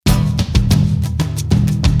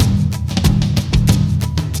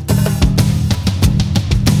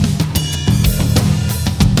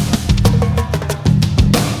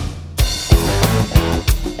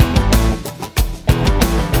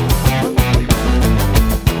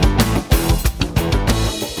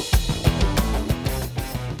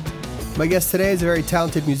My guest today is a very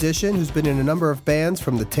talented musician who's been in a number of bands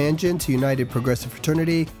from The Tangent to United Progressive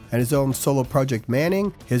Fraternity and his own solo project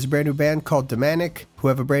Manning. He has a brand new band called Damanek, who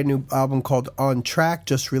have a brand new album called On Track,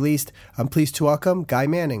 just released. I'm pleased to welcome Guy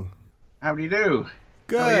Manning. How do you do?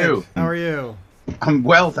 Good. How are you? How are you? I'm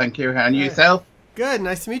well, thank you. And yourself? Good.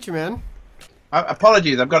 Nice to meet you, man.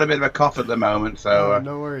 Apologies, I've got a bit of a cough at the moment, so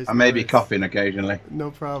no worries. I may be coughing occasionally.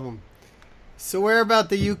 No problem. So where about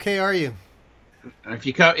the UK are you? If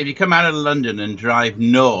you come out of London and drive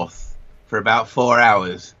north for about 4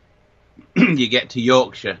 hours, you get to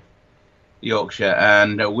Yorkshire,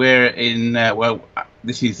 and we're in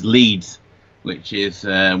this is Leeds, which is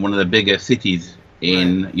one of the bigger cities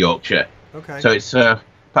in Yorkshire. Okay. So it's about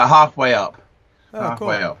halfway up. Oh,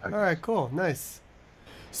 halfway cool. up. All right, cool, nice.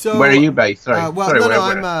 So where are you based? Sorry.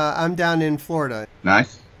 I'm down in Florida.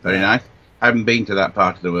 Nice, very nice. I haven't been to that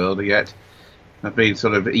part of the world yet. I've been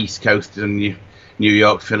sort of East Coast and New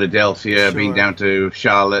York, Philadelphia. Sure. I've been down to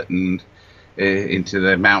Charlotte and into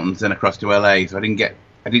the mountains and across to LA. So I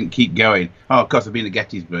didn't keep going. Oh, of course, I've been to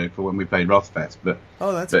Gettysburg for when we played Rothfest. But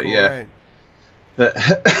that's cool. Yeah. Right. But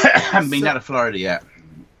I haven't been down to Florida yet.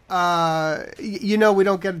 We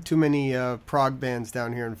don't get too many prog bands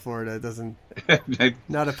down here in Florida. It doesn't.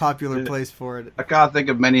 Not a popular place for it. I can't think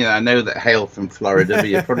of many that I know that hail from Florida, but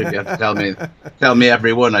you'd probably be able to tell me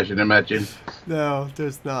every one, I should imagine. No,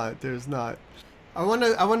 there's not. I want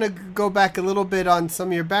to go back a little bit on some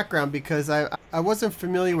of your background because I wasn't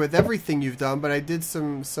familiar with everything you've done, but I did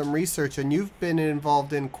some research, and you've been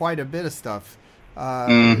involved in quite a bit of stuff.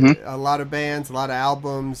 A lot of bands, a lot of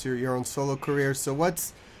albums, your own solo career. So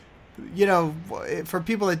what's for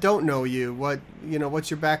people that don't know you,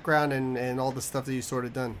 what's your background and all the stuff that you sort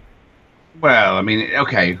of done? Well, I mean,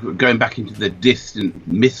 okay, going back into the distant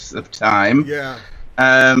myths of time. Yeah.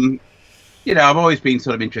 I've always been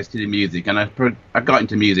sort of interested in music, and I got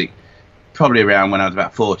into music probably around when I was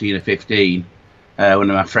about 14 or 15. One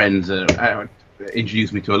of my friends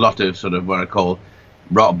introduced me to a lot of sort of what I call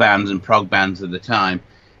rock bands and prog bands at the time,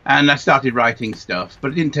 and I started writing stuff,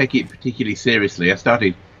 but I didn't take it particularly seriously. I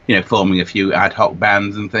started forming a few ad hoc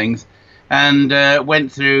bands and things, and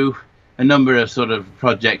went through a number of sort of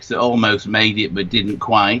projects that almost made it but didn't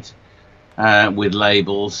quite, with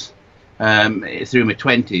labels, through my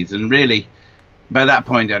 20s. And really, by that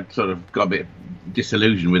point, I'd sort of got a bit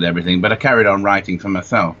disillusioned with everything, but I carried on writing for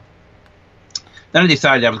myself. Then I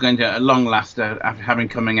decided I was going to, at long last, after having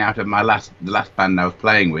coming out of the last band I was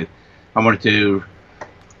playing with, I wanted to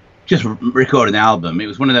just record an album. It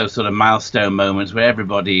was one of those sort of milestone moments where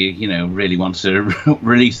everybody, really wants to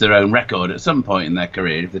release their own record at some point in their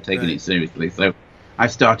career if they're taking it seriously. So I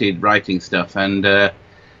started writing stuff, and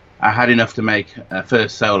I had enough to make a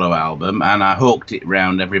first solo album, and I hawked it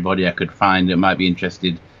round everybody I could find that might be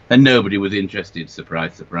interested, and nobody was interested.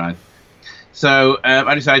 Surprise, surprise. So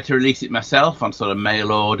I decided to release it myself on sort of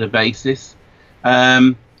mail order basis.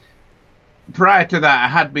 Prior to that, I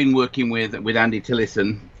had been working with Andy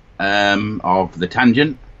Tillison, of The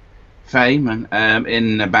Tangent fame, and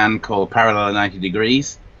in a band called Parallel 90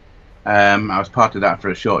 Degrees. I was part of that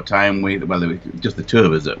for a short time. There was just the two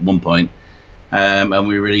of us at one point, and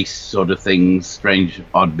we released sort of things, strange,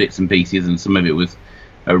 odd bits and pieces, and some of it was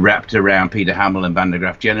wrapped around Peter Hamill and Van der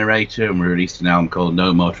Graaf Generator, and we released an album called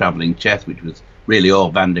No More Travelling Chess, which was really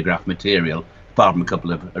all Van der Graaf material, apart from a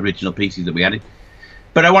couple of original pieces that we added.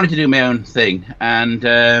 But I wanted to do my own thing,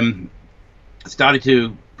 and started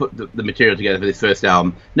to put the material together for this first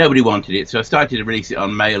album. Nobody wanted it, so I started to release it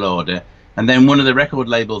on mail order, and then one of the record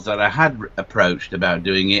labels that I had approached about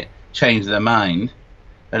doing it changed their mind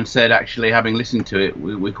and said, actually, having listened to it,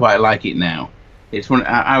 we quite like it now. It's one.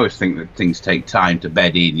 I always think that things take time to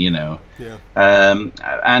bed in, Yeah.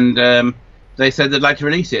 And they said they'd like to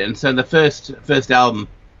release it, and so the first album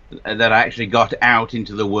that I actually got out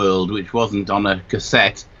into the world, which wasn't on a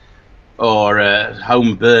cassette or a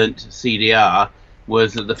home burnt CDR,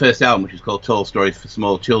 was the first album, which was called Tall Stories for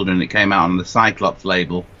Small Children. It came out on the Cyclops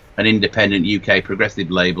label, an independent UK progressive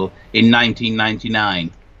label, in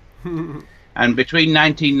 1999. And between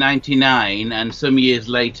 1999 and some years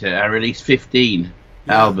later, I released 15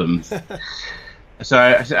 albums. So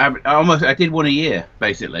I did one a year,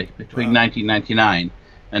 basically, between 1999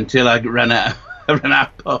 until I ran out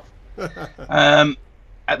of puff.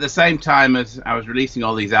 At the same time as I was releasing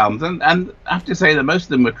all these albums, and I have to say that most of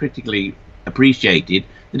them were critically appreciated.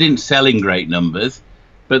 They didn't sell in great numbers,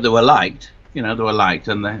 but they were liked. They were liked,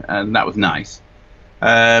 and that was nice.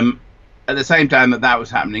 At the same time that was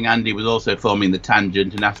happening, Andy was also forming The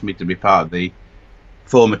Tangent and asked me to be part of the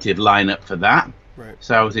formative lineup for that. Right.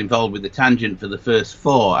 So I was involved with The Tangent for the first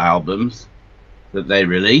 4 albums that they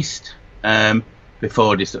released. And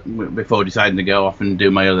before deciding to go off and do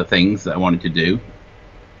my other things that I wanted to do.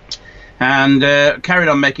 And carried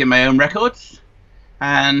on making my own records.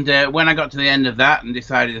 And when I got to the end of that and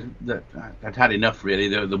decided that I'd had enough, really,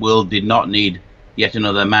 the world did not need yet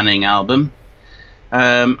another Manning album,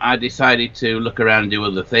 I decided to look around and do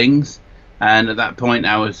other things. And at that point,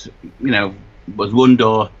 I was one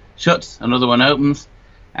door shuts, another one opens,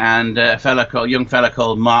 and a young fella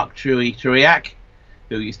called Mark Truiak,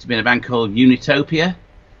 who used to be in a band called Unitopia,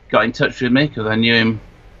 got in touch with me because I knew him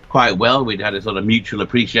quite well. We'd had a sort of mutual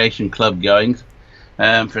appreciation club going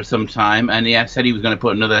for some time, and he said he was going to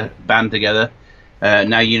put another band together.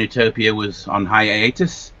 Now Unitopia was on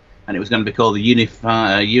hiatus, and it was going to be called the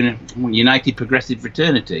United Progressive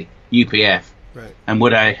Fraternity, UPF. Right. And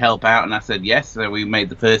would I help out? And I said yes. So we made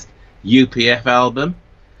the first UPF album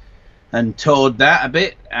and toured that a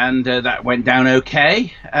bit, and that went down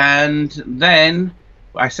okay. And then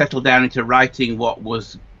I settled down into writing what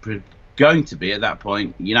was going to be, at that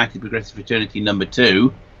point, United Progressive Fraternity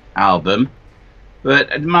 #2 album.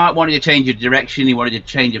 But Mark wanted to change of direction. He wanted a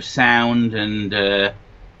change of sound, and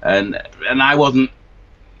I wasn't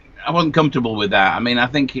comfortable with that. I mean, I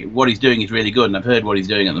think what he's doing is really good, and I've heard what he's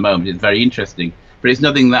doing at the moment. It's very interesting, but it's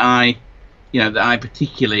nothing that I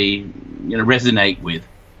particularly resonate with.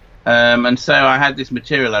 And so I had this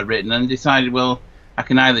material I'd written and decided, well, I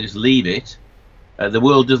can either just leave it. The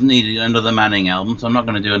world doesn't need another Manning album, so I'm not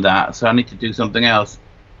going to do that. So I need to do something else.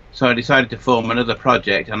 So I decided to form another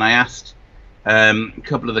project, and I asked a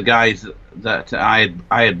couple of the guys that I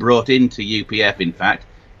had brought into UPF, in fact,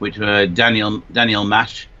 which were Daniel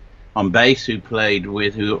Mash on bass, who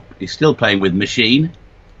is still playing with Machine,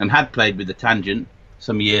 and had played with the Tangent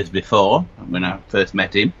some years before when I first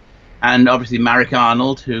met him, and obviously Marek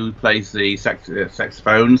Arnold, who plays the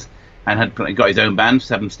saxophones and had got his own band,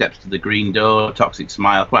 7 Steps to the Green Door, Toxic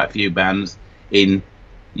Smile, quite a few bands in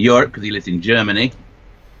Europe because he lives in Germany.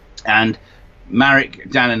 And Marek,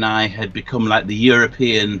 Dan and I had become like the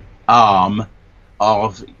European arm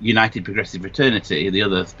of United Progressive Fraternity, the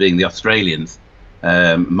others being the Australians,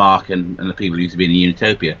 Mark and the people who used to be in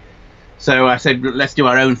Unitopia. So I said, let's do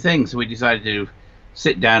our own thing. So we decided to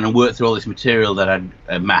sit down and work through all this material that I'd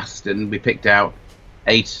amassed, and we picked out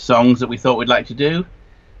 8 songs that we thought we'd like to do.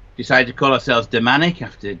 Decided to call ourselves Damanek,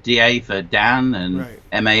 after DA for Dan, and right.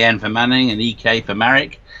 MAN for Manning, and EK for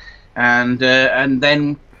Marek, and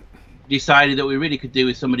then decided that we really could do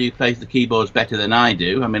with somebody who plays the keyboards better than I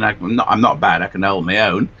do. I mean, I'm not bad, I can hold my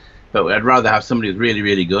own, but I'd rather have somebody who's really,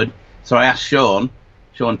 really good. So I asked Sean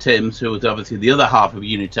Timms, who was obviously the other half of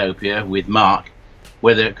Unitopia with Mark,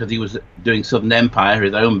 because he was doing Southern Empire,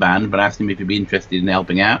 his own band, but I asked him if he'd be interested in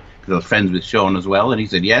helping out, because I was friends with Sean as well, and he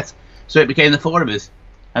said yes. So it became the 4 of us,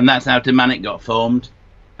 and that's how Damanek got formed,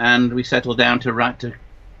 and we settled down to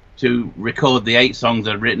record the 8 songs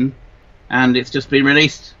I'd written, and it's just been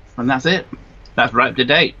released, and that's it. That's right up to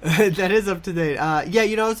date. That is up to date.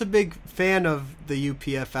 Yeah, I was a big fan of the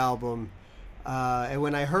UPF album, and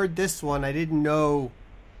when I heard this one, I didn't know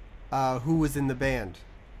who was in the band.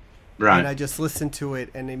 Right. And I just listened to it,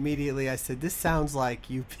 and immediately I said, this sounds like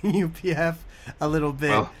UPF a little bit.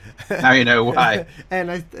 Well, now you know why. And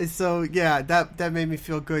that made me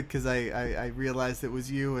feel good, because I realized it was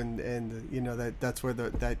you, and that's where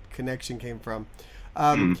that connection came from.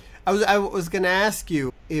 I was going to ask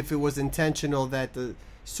you if it was intentional that the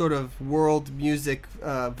sort of world music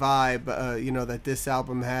vibe that this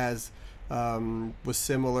album has was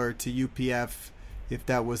similar to UPF, if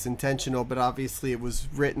that was intentional, but obviously it was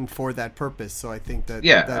written for that purpose. So I think that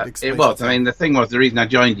that explains it was. I mean, the thing was, the reason I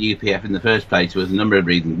joined UPF in the first place was a number of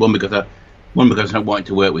reasons. One, because I wanted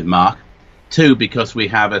to work with Mark. 2, because we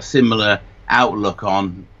have a similar outlook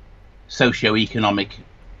on socio-economic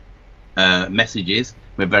messages.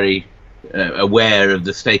 We're very aware of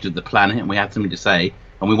the state of the planet, and we had something to say,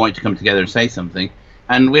 and we wanted to come together and say something.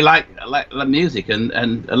 And we like music, and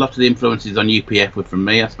a lot of the influences on UPF were from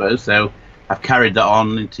me, I suppose. So I've carried that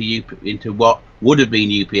on into what would have been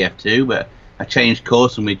UPF2, but I changed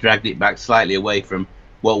course and we dragged it back slightly away from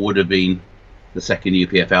what would have been the second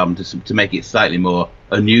UPF album to make it slightly more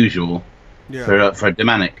unusual for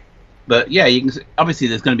Damanek. But yeah, obviously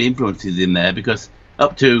there's going to be influences in there, because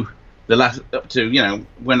up to the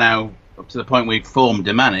point we formed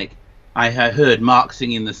Damanek, I had heard Mark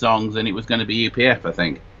singing the songs, and it was going to be UPF, I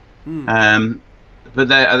think. But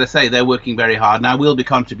as I say, they're working very hard, and I will be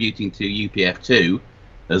contributing to UPF2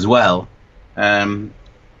 as well. So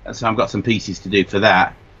I've got some pieces to do for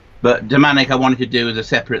that. But Damanek I wanted to do as a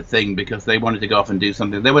separate thing, because they wanted to go off and do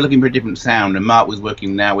something. They were looking for a different sound, and Mark was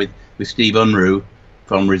working now with Steve Unruh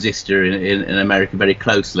from Resistor in America very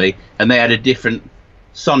closely, and they had a different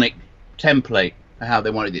sonic template how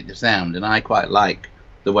they wanted it to sound, and I quite like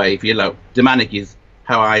the way, if you know, Damanek is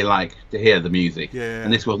how I like to hear the music,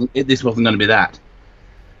 and this wasn't going to be that,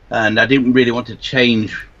 and I didn't really want to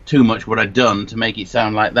change too much what I'd done to make it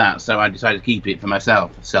sound like that, so I decided to keep it for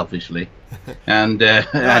myself, selfishly, and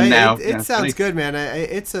now it sounds good, man.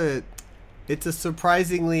 It's a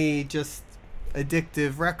surprisingly just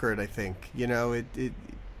addictive record. I think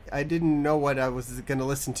I didn't know what I was going to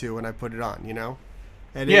listen to when I put it on,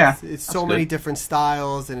 and it's so many different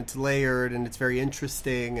styles, and it's layered, and it's very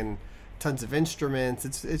interesting, and tons of instruments.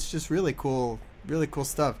 It's just really cool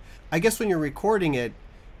stuff. I guess when you're recording it,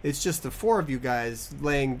 it's just the four of you guys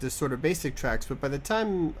laying the sort of basic tracks, but by the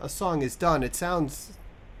time a song is done, it sounds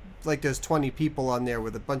like there's 20 people on there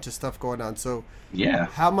with a bunch of stuff going on. So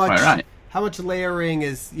how much layering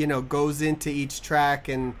is goes into each track,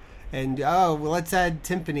 and let's add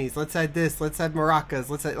timpanis, let's add this, let's add maracas,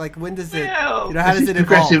 let's add, like, when does it how does it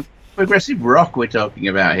evolve? Progressive rock we're talking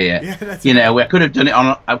about here. We could have done it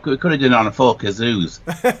on a four kazoos,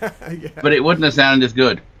 but it wouldn't have sounded as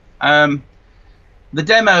good. The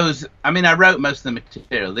demos, I mean, I wrote most of the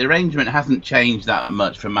material. The arrangement hasn't changed that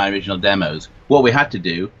much from my original demos. What we had to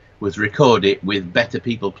do was record it with better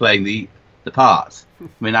people playing the parts. I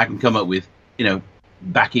mean, I can come up with,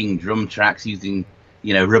 backing drum tracks using,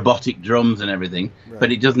 robotic drums and everything,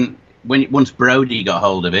 but it doesn't, once Brody got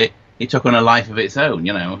hold of it, it took on a life of its own,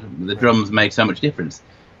 The drums made so much difference.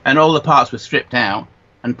 And all the parts were stripped out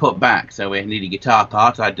and put back. So we needed guitar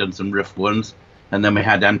parts. I'd done some rough ones. And then we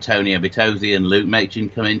had Antonio Vitozzi and Luke Machin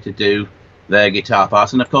come in to do their guitar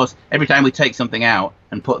parts. And, of course, every time we take something out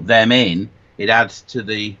and put them in, it adds to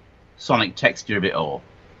the sonic texture of it all.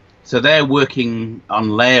 So they're working on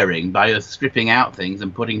layering by us stripping out things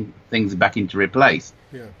and putting things back in to replace.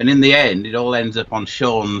 Yeah. And in the end, it all ends up on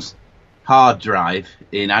Sean's hard drive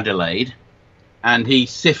in Adelaide. And he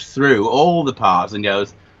sifts through all the parts and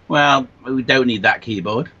goes, well, we don't need that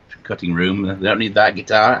keyboard, cutting room. We don't need that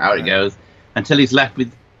guitar. Out it goes. Until he's left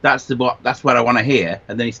with that's what I want to hear,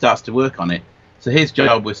 and then he starts to work on it. So his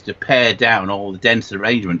job was to pare down all the dense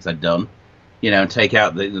arrangements I'd done, and take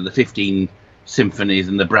out the 15 symphonies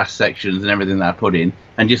and the brass sections and everything that I put in,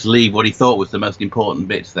 and just leave what he thought was the most important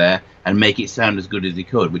bits there, and make it sound as good as he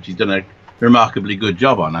could, which he's done a remarkably good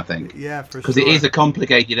job on, I think. Yeah, for sure. Because it is a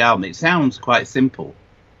complicated album. It sounds quite simple,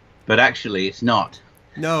 but actually it's not.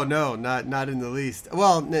 No, not in the least.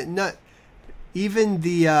 Well, not. Even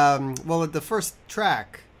the first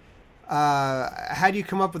track, how do you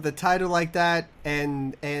come up with a title like that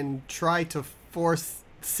and try to force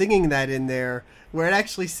singing that in there where it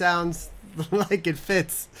actually sounds like it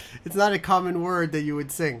fits? It's not a common word that you would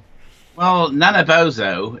sing. Well,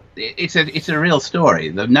 Nanabozo, it's a real story.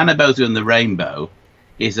 The Nanabozo and the Rainbow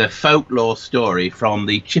is a folklore story from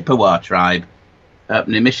the Chippewa tribe up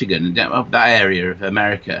near Michigan, up that area of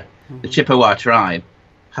America. Mm-hmm. The Chippewa tribe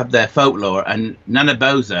have their folklore, and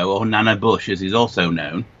Nanabozo, or Nanabush as he's also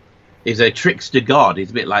known, is a trickster god.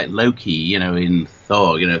 He's a bit like Loki, in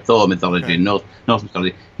Thor, Thor mythology and Norse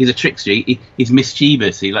mythology. He's a trickster. He's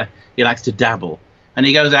mischievous. He likes to dabble. And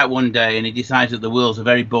he goes out one day and he decides that the world's a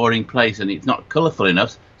very boring place and it's not colourful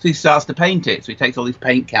enough, so he starts to paint it. So he takes all these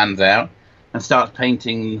paint cans out and starts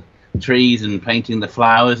painting trees and painting the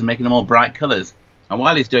flowers and making them all bright colours. And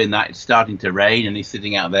while he's doing that, it's starting to rain, and he's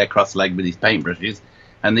sitting out there cross-legged with his paintbrushes.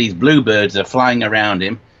 And these bluebirds are flying around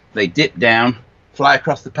him. They dip down, fly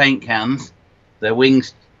across the paint cans. Their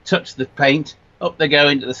wings touch the paint. Up they go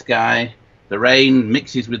into the sky. The rain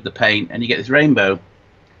mixes with the paint, and you get this rainbow.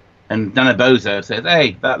 And Nanabozo says,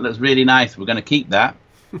 hey, that looks really nice. We're going to keep that.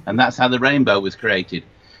 And that's how the rainbow was created.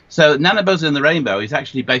 So Nanabozo and the Rainbow is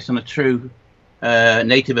actually based on a true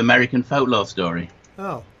Native American folklore story.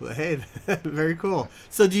 Oh, well, hey, very cool.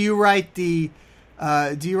 So do you write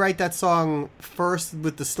that song first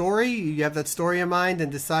with the story? You have that story in mind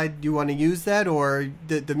and decide you want to use that, or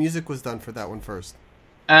the music was done for that one first?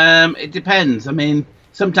 It depends. I mean,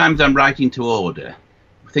 sometimes I'm writing to order.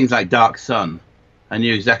 Things like Dark Sun, I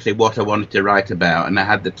knew exactly what I wanted to write about, and I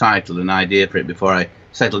had the title and idea for it before I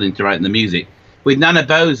settled into writing the music. With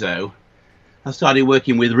Nanabozo, I started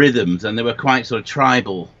working with rhythms, and they were quite sort of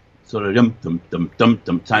tribal, sort of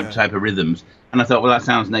dum-dum-dum-dum type of rhythms. And I thought, well, that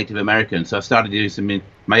sounds Native American. So I started doing some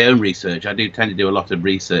my own research. I do tend to do a lot of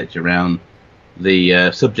research around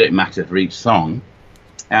the subject matter for each song,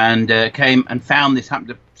 and came and found this, happened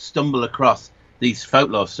to stumble across these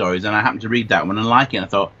folklore stories, and I happened to read that one and like it. And I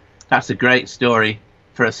thought, that's a great story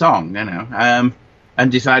for a song, and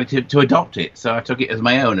decided to adopt it. So I took it as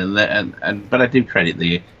my own, but I do credit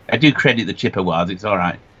the Chippewas. It's all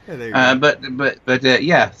right. Yeah, there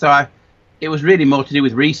you go. So it was really more to do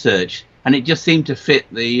with research. And it just seemed to fit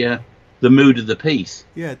the the mood of the piece.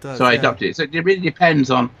 Yeah, it does. So I adopted it. So it really depends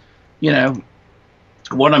on, you know,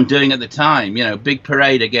 what I'm doing at the time. You know, Big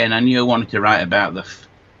Parade, again, I knew I wanted to write about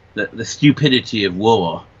the stupidity of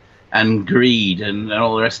war and greed and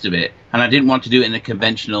all the rest of it. And I didn't want to do it in a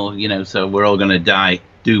conventional, you know, so we're all going to die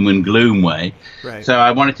doom and gloom way. Right. So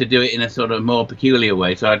I wanted to do it in a sort of more peculiar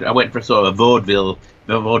way. So I went for a sort of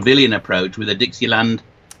vaudevillian approach with a Dixieland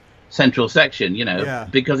central section, you know,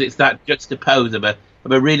 because it's that juxtapose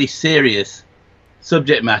of a really serious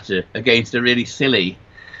subject matter against a really silly,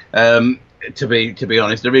 to be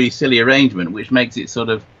honest, a really silly arrangement, which makes it sort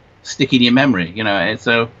of stick in your memory, you know. And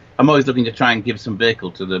so I'm always looking to try and give some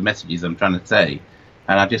vehicle to the messages I'm trying to say,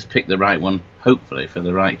 and I just picked the right one, hopefully, for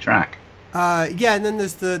the right track. Yeah, and then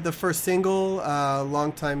there's the first single,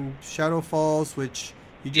 Long Time Shadow Falls, which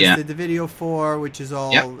you just did the video for, which is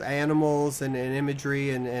all animals and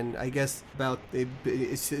imagery and I guess about a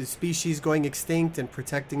species going extinct and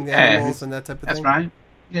protecting the animals and that type of thing. That's right.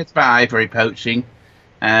 It's about ivory poaching.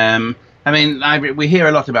 I mean, we hear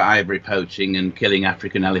a lot about ivory poaching and killing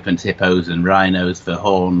African elephants, hippos, and rhinos for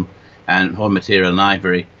horn material and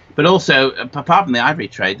ivory. But also, apart from the ivory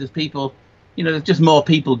trade, there's people, you know, there's just more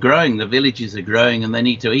people growing. The villages are growing, and they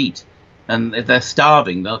need to eat. And if they're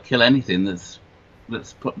starving, they'll kill anything they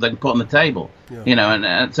can put on the table. Yeah. You know,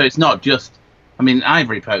 and so it's not just. I mean,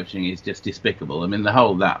 ivory poaching is just despicable. I mean, the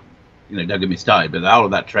whole that, you know, don't get me started, but the whole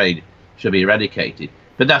of that trade should be eradicated.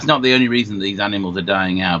 But that's not the only reason these animals are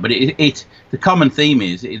dying out. But the common theme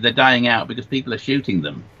is they're dying out because people are shooting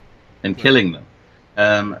them and killing them,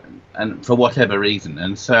 and for whatever reason.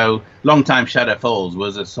 And so, Long Time Shadow Falls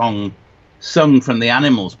was a song sung from the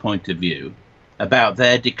animals' point of view about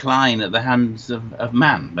their decline at the hands of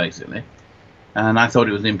man, basically. And I thought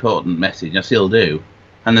it was an important message. I still do.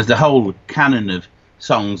 And there's a whole canon of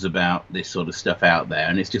songs about this sort of stuff out there,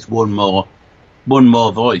 and it's just one more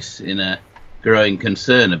voice in a growing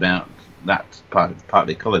concern about that part of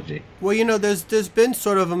ecology. Well, you know, there's been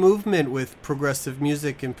sort of a movement with progressive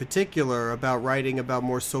music in particular about writing about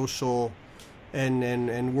more social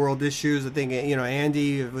and world issues. I think, you know,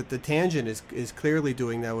 Andy with the Tangent is clearly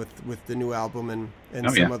doing that with the new album and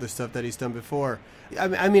some other stuff that he's done before.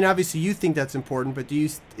 I mean, obviously you think that's important, but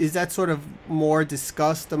is that sort of more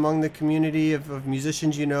discussed among the community of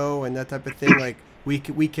musicians, you know, and that type of thing? Like we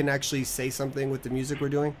can actually say something with the music we're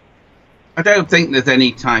doing? I don't think there's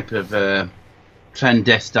any type of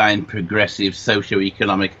clandestine, progressive,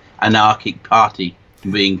 socio-economic, anarchic party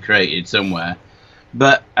being created somewhere.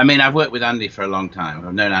 But, I mean, I've worked with Andy for a long time.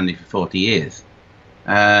 I've known Andy for 40 years.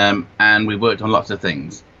 And we've worked on lots of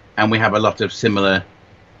things. And we have a lot of similar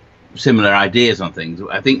ideas on things.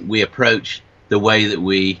 I think we approach the way that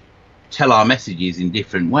we tell our messages in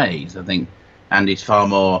different ways. I think Andy's far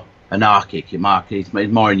more anarchic. He's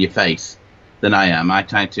more in your face than I am. I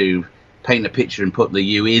try to paint a picture and put the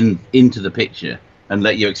you into the picture and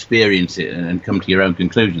let you experience it and come to your own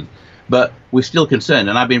conclusions. But we're still concerned,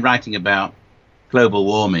 and I've been writing about global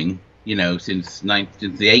warming, you know, since the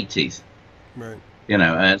 80s. Right. You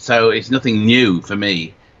know, so it's nothing new for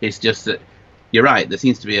me. It's just that you're right. There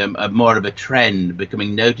seems to be a more of a trend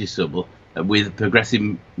becoming noticeable with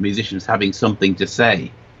progressive musicians having something to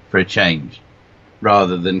say for a change,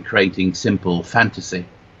 rather than creating simple fantasy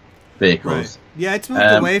vehicles. Right. Yeah, it's moved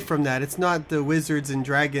away from that. It's not the wizards and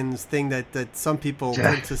dragons thing that some people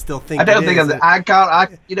tend to still think. I don't think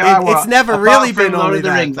it's never really been Lord only of the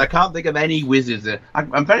that. Rings. I can't think of any wizards.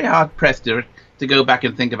 I'm very hard pressed to go back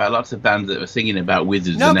and think about lots of bands that were singing about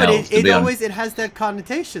wizards and elves. No, but it has that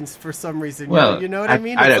connotations for some reason. Well, you know what I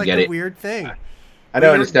mean? I don't like get a it. weird thing. I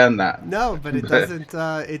don't understand that. No, but it doesn't.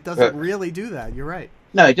 It doesn't really do that. You're right.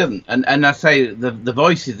 No, it doesn't. And I say the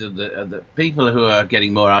voices of the people who are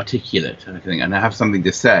getting more articulate, I think, and have something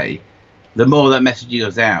to say, the more that message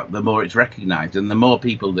goes out, the more it's recognised, and the more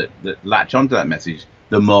people that latch onto that message,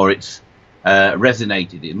 the more it's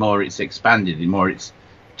resonated, the more it's expanded, the more it's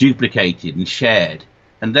duplicated and shared,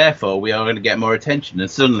 and therefore we are going to get more attention.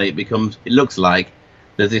 And suddenly it looks like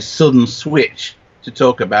there's this sudden switch to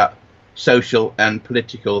talk about social and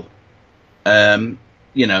political,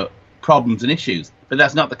 problems and issues. But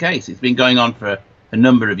that's not the case. It's been going on for a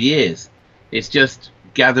number of years. It's just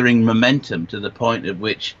gathering momentum to the point at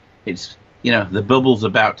which it's, the bubble's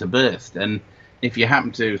about to burst. And if you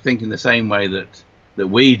happen to think in the same way that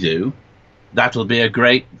we do, that'll be a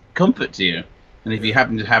great comfort to you. And if you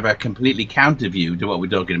happen to have a completely counter view to what we're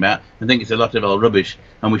talking about and think it's a lot of old rubbish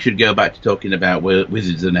and we should go back to talking about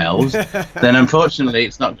wizards and elves, then unfortunately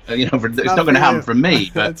it's not, it's not going to happen from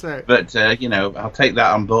me. But, That's right. But I'll take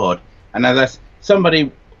that on board. And as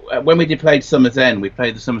somebody, when we played Summer's End, we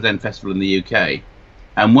played the Summer's End Festival in the UK,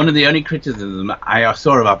 And one of the only criticisms I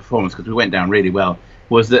saw of our performance, because we went down really well,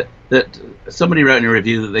 was that somebody wrote in a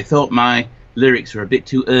review that they thought my lyrics were a bit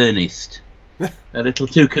too earnest, a little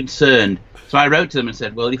too concerned. So I wrote to them and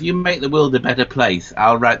said, well, if you make the world a better place,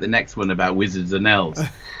 I'll write the next one about wizards and elves.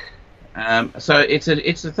 So it's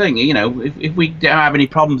a thing, you know, if we don't have any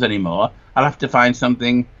problems anymore, I'll have to find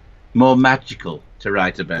something more magical to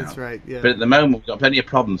write about. That's right, yeah. But at the moment, we've got plenty of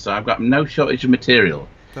problems, so I've got no shortage of material.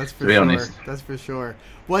 That's for to be sure. honest. That's for sure.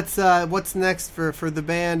 What's next for the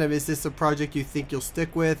band? I mean, is this a project you think you'll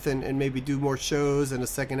stick with and maybe do more shows and a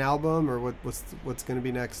second album, or what's going to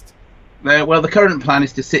be next? Well, the current plan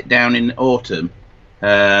is to sit down in autumn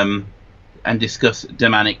and discuss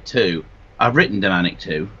Damanek 2. I've written Damanek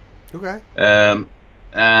 2. Okay.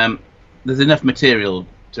 There's enough material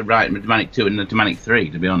to write Damanek 2 and Damanek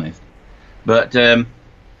 3, to be honest. But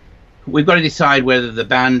we've got to decide whether the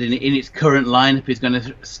band in its current lineup is going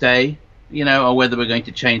to stay, you know, or whether we're going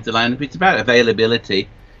to change the lineup. It's about availability.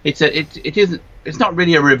 It's not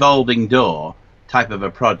really a revolving door type of a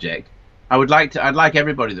project. I'd like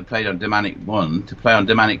everybody that played on Damanek 1 to play on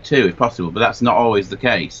Damanek 2 if possible, but that's not always the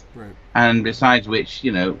case. Right. And besides which,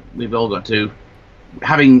 you know, we've all got to,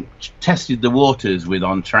 having tested the waters with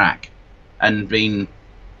On Track and been,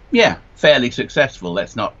 fairly successful.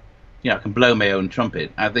 Let's not, I can blow my own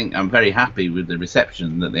trumpet. I think I'm very happy with the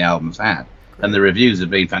reception that the album's had. Great. And the reviews have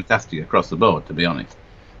been fantastic across the board, to be honest.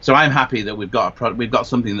 So I'm happy that we've got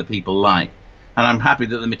something that people like, and I'm happy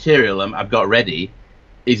that the material I've got ready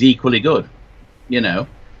is equally good, you know.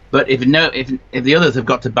 But if the others have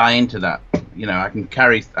got to buy into that, you know, I can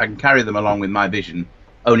carry them along with my vision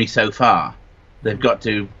only so far. They've got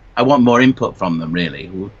to. I want more input from them,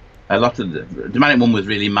 really. A lot of the Damanek 1 was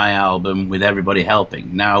really my album with everybody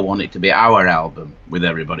helping. Now I want it to be our album with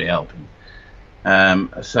everybody helping.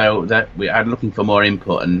 So that I'm looking for more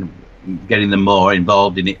input and getting them more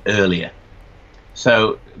involved in it earlier.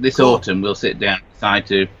 So this autumn we'll sit down and decide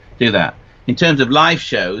to do that. In terms of live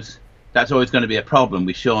shows, that's always going to be a problem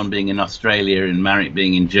with Sean being in Australia and Marek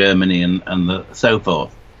being in Germany and so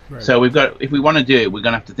forth. Right. So if we want to do it, we're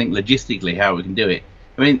going to have to think logistically how we can do it.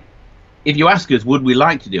 I mean, if you ask us, would we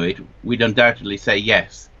like to do it, we'd undoubtedly say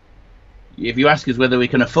yes. If you ask us whether we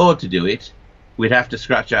can afford to do it, we'd have to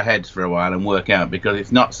scratch our heads for a while and work out, because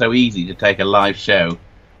it's not so easy to take a live show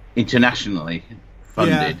internationally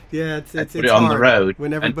funded. It's put it on the road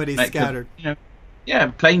when everybody's scattered.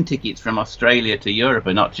 Plane tickets from Australia to Europe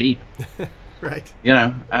are not cheap. Right. You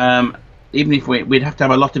know, even if we'd have to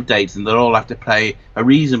have a lot of dates, and they'll all have to pay a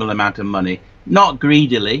reasonable amount of money, not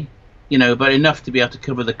greedily, you know, but enough to be able to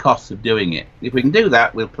cover the costs of doing it. If we can do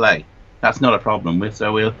that, we'll play. That's not a problem.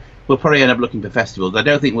 We'll probably end up looking for festivals. I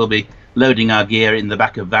don't think we'll be loading our gear in the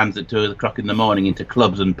back of vans at 2 o'clock in the morning into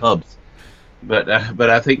clubs and pubs. But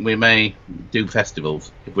I think we may do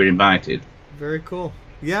festivals if we're invited. Very cool.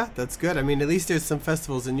 Yeah, that's good. I mean, at least there's some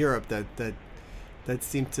festivals in Europe that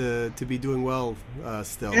seem to be doing well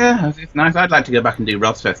still. Yeah, it's nice. I'd like to go back and do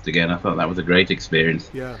Rossfest again. I thought that was a great experience.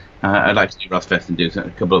 Yeah. I'd like to do Rossfest and do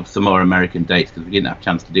some more American dates, because we didn't have a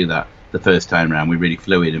chance to do that the first time round. We really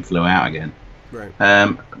flew in and flew out again.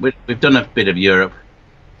 Right. We've done a bit of Europe.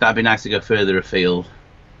 That'd be nice to go further afield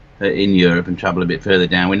in Europe and travel a bit further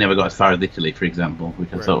down. We never got as far as Italy, for example,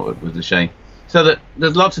 which I thought was a shame. So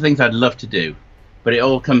there's lots of things I'd love to do, but it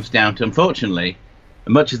all comes down to, unfortunately,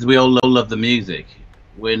 as much as we all love the music,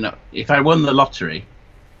 if I won the lottery,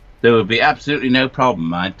 there would be absolutely no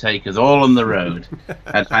problem. I'd take us all on the road.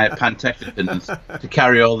 I'd hire pantechnicons to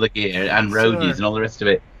carry all the gear and roadies and all the rest of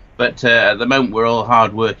it. But at the moment, we're all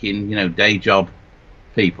hard-working, you know, day job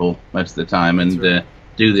people most of the time, and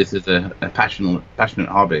do this as a passionate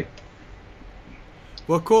hobby.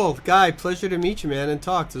 Well, cool. Guy, pleasure to meet you, man, and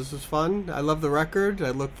talk. This was fun. I love the record. I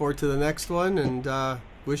look forward to the next one, and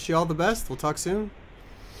wish you all the best. We'll talk soon.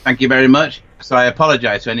 Thank you very much. So I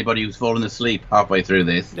apologize to anybody who's fallen asleep halfway through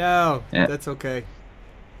this. No, that's okay.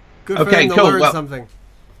 Good for them to learn something.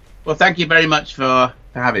 Well, thank you very much for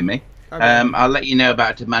having me. Okay. I'll let you know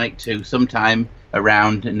about Damanek 2 sometime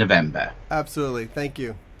around November. Absolutely. Thank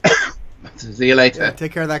you. See you later. Yeah,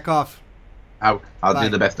 take care of that cough. I'll do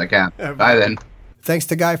the best I can. Bye then. Thanks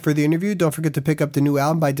to Guy for the interview. Don't forget to pick up the new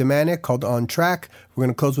album by Damanek called On Track. We're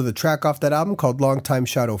going to close with a track off that album called Long Time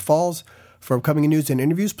Shadow Falls. For upcoming news and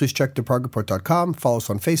interviews, please check theprogreport.com, follow us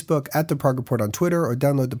on Facebook, at The Prog Report on Twitter, or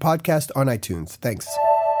download the podcast on iTunes. Thanks.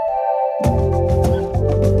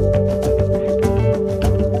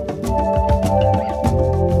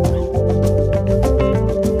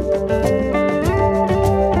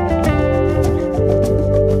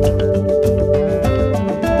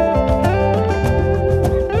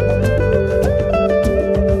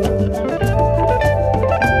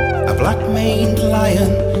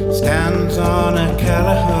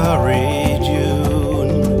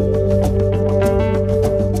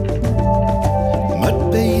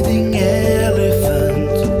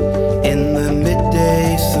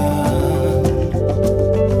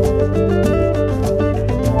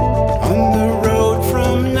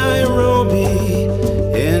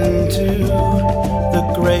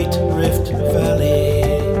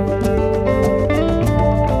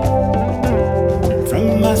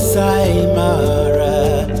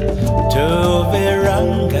 Mara to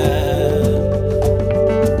Viranga.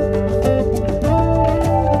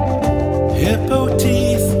 Hippo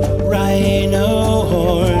teeth, rhino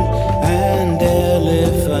horn, and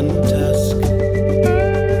elephant tusk.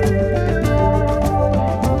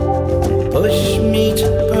 Bushmeat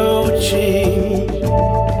poaching,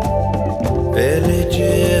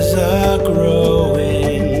 villages are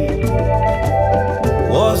growing,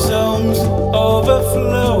 war zones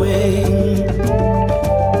overflowing,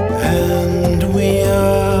 and we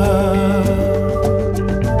are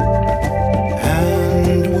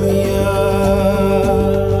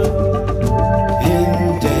in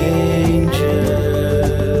danger.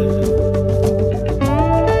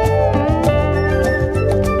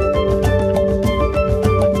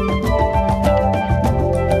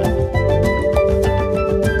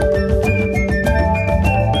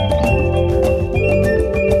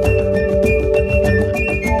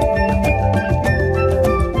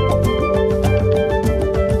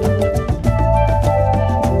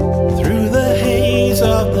 Through the haze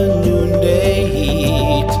of the noonday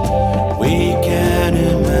heat, we can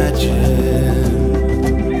imagine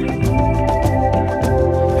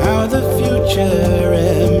how the future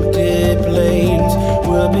empty plains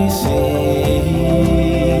will be seen.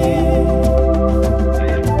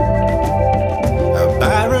 A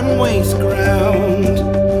barren waste ground,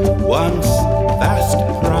 once vast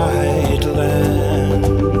pride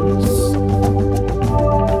lands.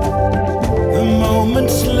 The moment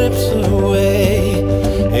slips away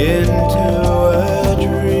into a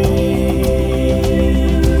dream.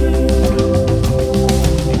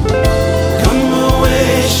 Come away,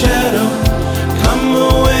 shadow, come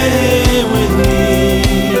away with me.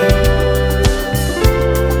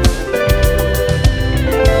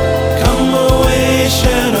 Come away,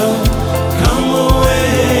 shadow, come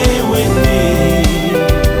away with me.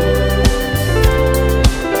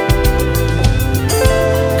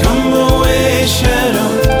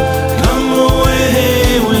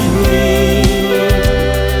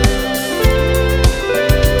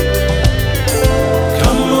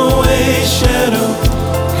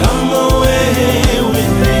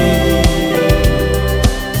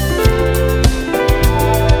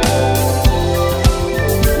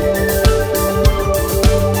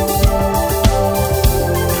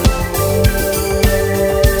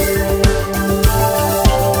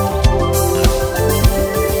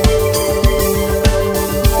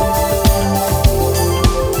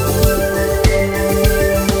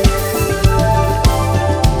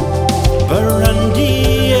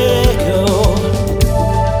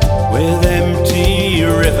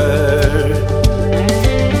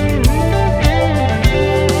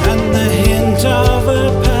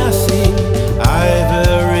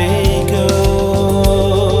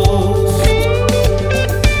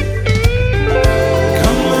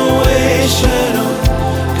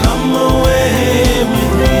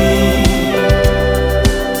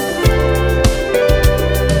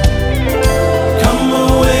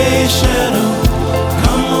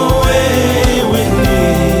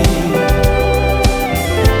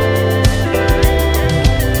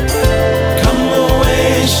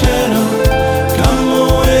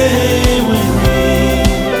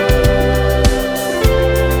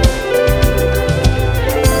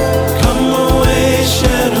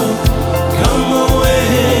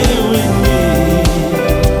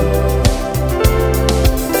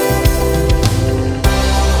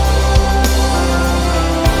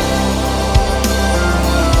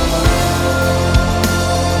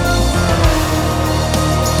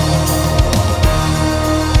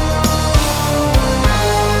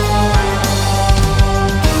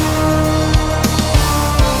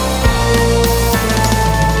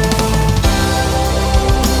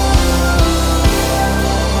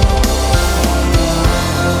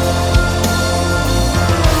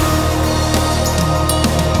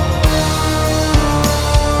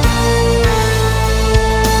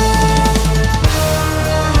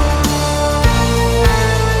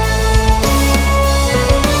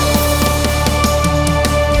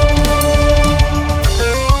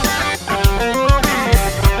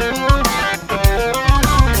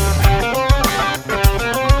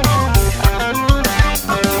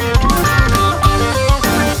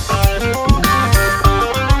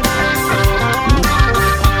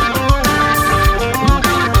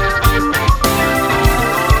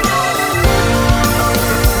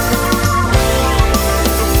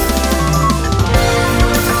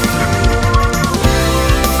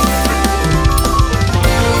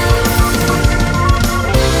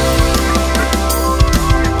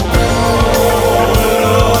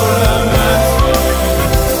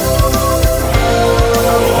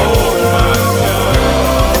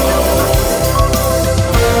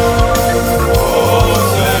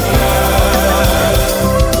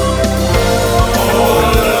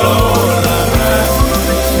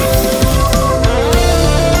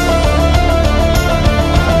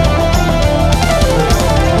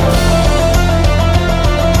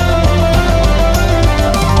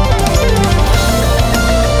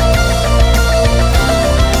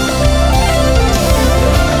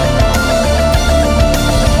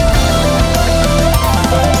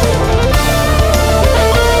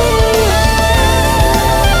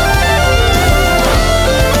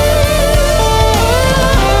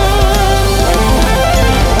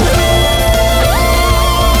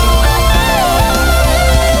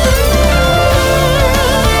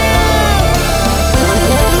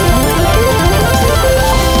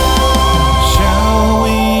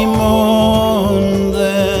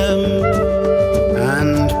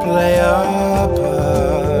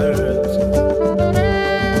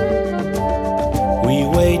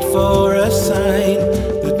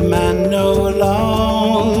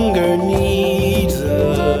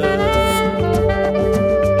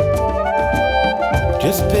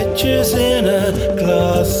 pictures in a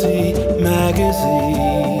glossy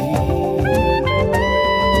magazine.